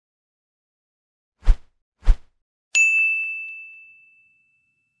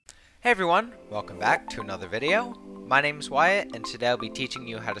Hey everyone, welcome back to another video. My name is Wyatt and today I'll be teaching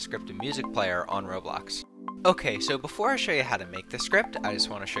you how to script a music player on Roblox. Okay, so before I show you how to make the script, I just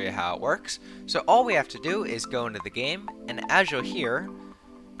want to show you how it works. So all we have to do is go into the game, and as you'll hear,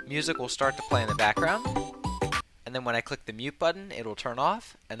 music will start to play in the background, and then when I click the mute button, it'll turn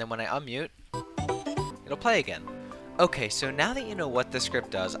off, and then when I unmute, it'll play again. Okay, so now that you know what the script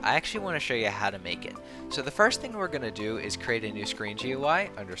does, I actually want to show you how to make it. So the first thing we're going to do is create a new screen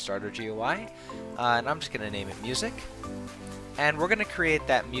GUI under Starter GUI, and I'm just going to name it Music. And we're going to create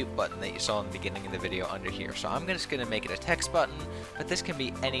that mute button that you saw in the beginning of the video under here. So I'm just going to make it a text button, but this can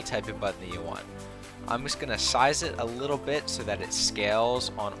be any type of button that you want. I'm just going to size it a little bit so that it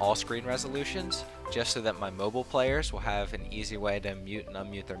scales on all screen resolutions, just so that my mobile players will have an easy way to mute and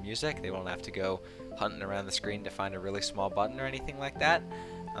unmute their music. They won't have to go hunting around the screen to find a really small button or anything like that.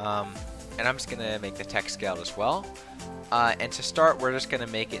 And I'm just going to make the text scaled as well. And to start, we're just going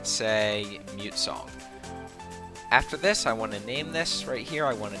to make it say mute song. After this, I want to name this right here.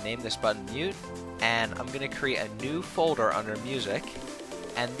 I want to name this button mute, and I'm going to create a new folder under music.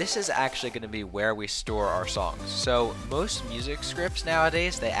 And this is actually going to be where we store our songs. So most music scripts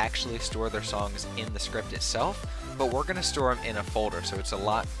nowadays, they actually store their songs in the script itself, but we're going to store them in a folder, so it's a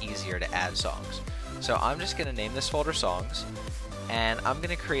lot easier to add songs. So I'm just going to name this folder songs, and I'm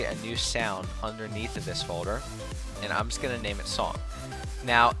going to create a new sound underneath of this folder, and I'm just going to name it song.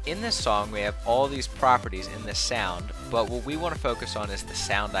 Now in this song we have all these properties in this sound, but what we want to focus on is the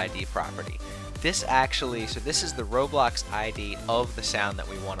sound ID property. This is the Roblox ID of the sound that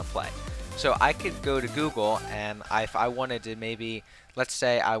we want to play. So I could go to Google, and if I wanted to maybe, let's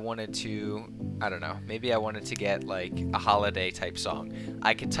say I wanted to, I don't know, maybe I wanted to get like a holiday type song.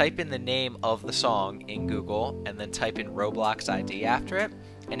 I could type in the name of the song in Google and then type in Roblox ID after it,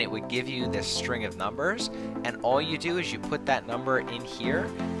 and it would give you this string of numbers, and all you do is you put that number in here,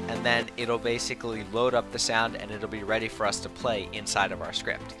 and then it'll basically load up the sound and it'll be ready for us to play inside of our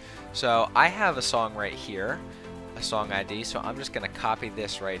script. So I have a song right here, a song ID, so I'm just going to copy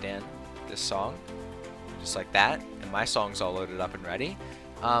this right in, this song, just like that, and my song's all loaded up and ready.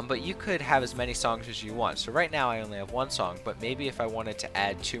 But you could have as many songs as you want. So right now I only have one song, but maybe if I wanted to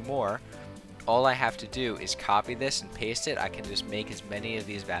add two more, all I have to do is copy this and paste it. I can just make as many of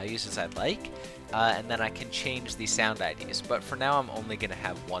these values as I'd like, and then I can change the sound IDs. But for now I'm only going to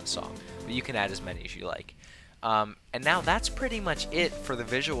have one song, but you can add as many as you like. And now that's pretty much it for the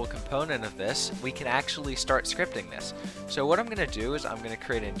visual component of this. We can actually start scripting this. So what I'm going to do is I'm going to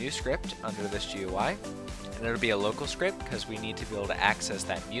create a new script under this GUI, and it'll be a local script because we need to be able to access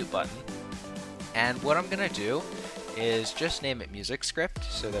that mute button. And what I'm going to do is just name it music script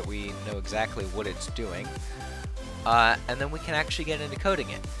so that we know exactly what it's doing. And then we can actually get into coding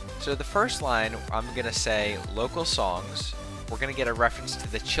it. So the first line, I'm going to say local songs. We're going to get a reference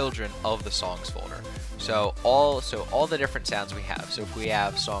to the children of the songs folder. So all the different sounds we have. So if we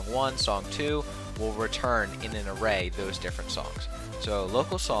have song 1, song 2, we'll return in an array those different songs. So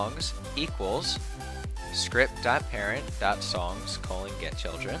local songs equals script.parent.songs : get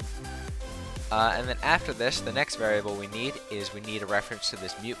children. And then after this, the next variable we need a reference to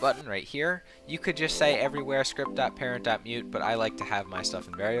this mute button right here. You could just say everywhere script.parent.mute, but I like to have my stuff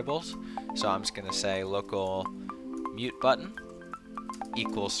in variables. So I'm just going to say local mute button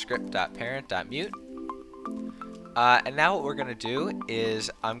equals script.parent.mute. And now what we're going to do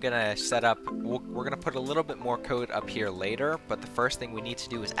is I'm going to set up, we're going to put a little bit more code up here later, but the first thing we need to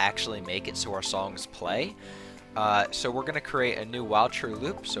do is actually make it so our songs play. So we're going to create a new while true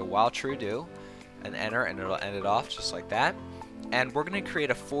loop, so while true do, and enter, and it'll end it off just like that. And we're going to create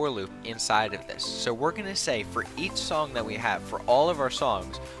a for loop inside of this. So we're going to say for each song that we have, for all of our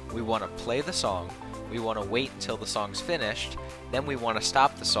songs, we want to play the song, we want to wait until the song's finished, then we want to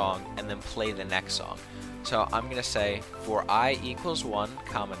stop the song, and then play the next song. So I'm going to say for I equals 1,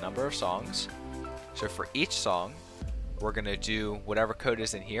 comma number of songs. So for each song, we're going to do whatever code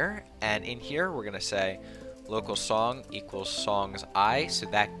is in here, and in here we're going to say local song equals songs I, so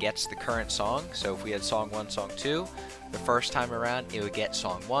that gets the current song. So if we had song 1, song 2, the first time around it would get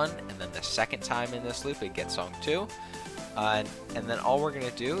song 1, and then the second time in this loop it gets song 2. And then all we're going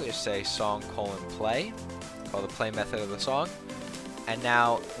to do is say song : play, call the play method of the song. And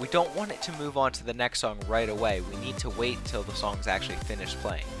now we don't want it to move on to the next song right away. We need to wait until the song's actually finished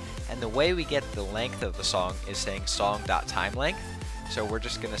playing. And the way we get the length of the song is saying song.timelength. So we're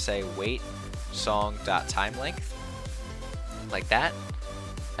just going to say wait song.timelength, like that.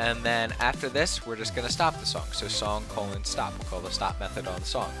 And then after this, we're just going to stop the song. So song : stop. We'll call the stop method on the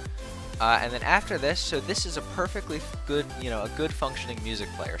song. And then after this, so this is a perfectly good, a good functioning music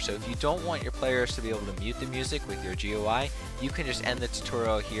player. So if you don't want your players to be able to mute the music with your GUI, you can just end the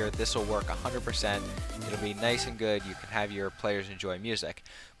tutorial here. This will work 100%. It'll be nice and good. You can have your players enjoy music.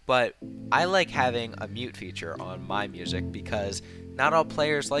 But I like having a mute feature on my music because not all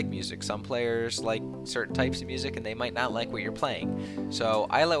players like music. Some players like certain types of music and they might not like what you're playing. So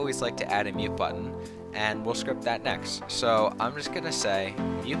I always like to add a mute button, and we'll script that next. So I'm just going to say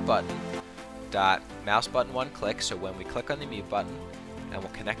mute button dot mouse button one click, so when we click on the mute button, and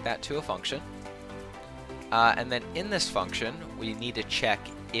we'll connect that to a function. And then in this function, we need to check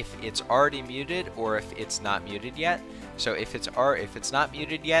if it's already muted or if it's not muted yet. So if it's not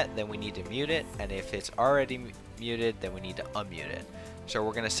muted yet, then we need to mute it, and if it's already muted, then we need to unmute it. So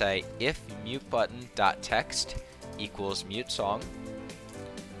we're going to say if mute button dot text equals mute song,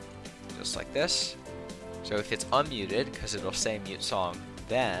 just like this. So if it's unmuted, because it'll say mute song,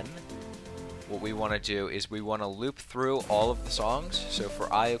 then what we want to do is we want to loop through all of the songs. So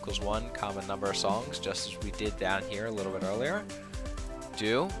for I equals 1, common number of songs, just as we did down here a little bit earlier.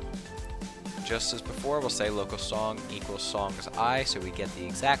 Do, just as before, we'll say local song equals songs I, so we get the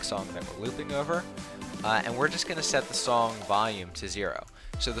exact song that we're looping over. And we're just going to set the song volume to 0.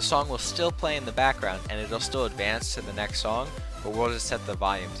 So the song will still play in the background and it'll still advance to the next song, but we'll just set the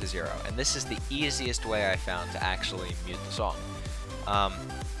volume to 0. And this is the easiest way I found to actually mute the song.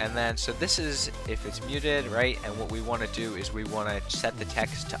 And then, so this is if it's muted, right? And what we want to do is we want to set the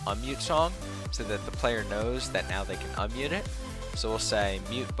text to unmute song so that the player knows that now they can unmute it. So we'll say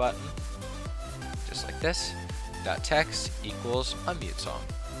mute button, just like this, dot text equals unmute song.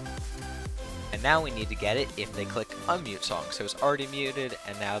 And now we need to get it if they click unmute song. So it's already muted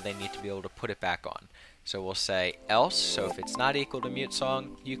and now they need to be able to put it back on. So we'll say else, so if it's not equal to mute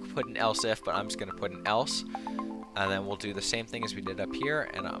song, you can put an else if, but I'm just going to put an else. And then we'll do the same thing as we did up here,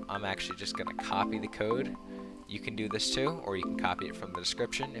 and I'm actually just going to copy the code. You can do this too, or you can copy it from the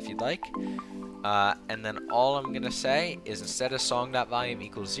description if you'd like. And then all I'm going to say is instead of song.volume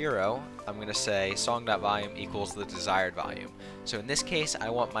equals 0, I'm going to say song.volume equals the desired volume. So in this case, I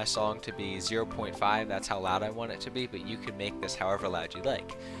want my song to be 0.5, that's how loud I want it to be, but you can make this however loud you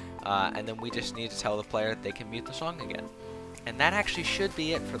like. And then we just need to tell the player that they can mute the song again. And that actually should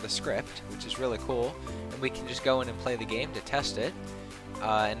be it for the script, which is really cool. And we can just go in and play the game to test it.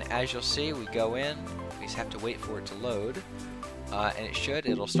 And as you'll see, we go in, we just have to wait for it to load. And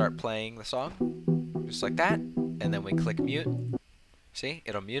it'll start playing the song, just like that. And then we click mute. See,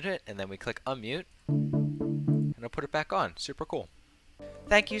 it'll mute it, and then we click unmute. And it'll put it back on. Super cool.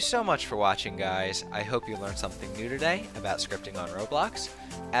 Thank you so much for watching, guys. I hope you learned something new today about scripting on Roblox.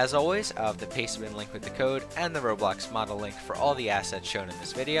 As always, I'll have the pastebin link with the code and the Roblox model link for all the assets shown in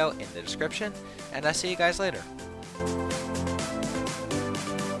this video in the description, and I'll see you guys later.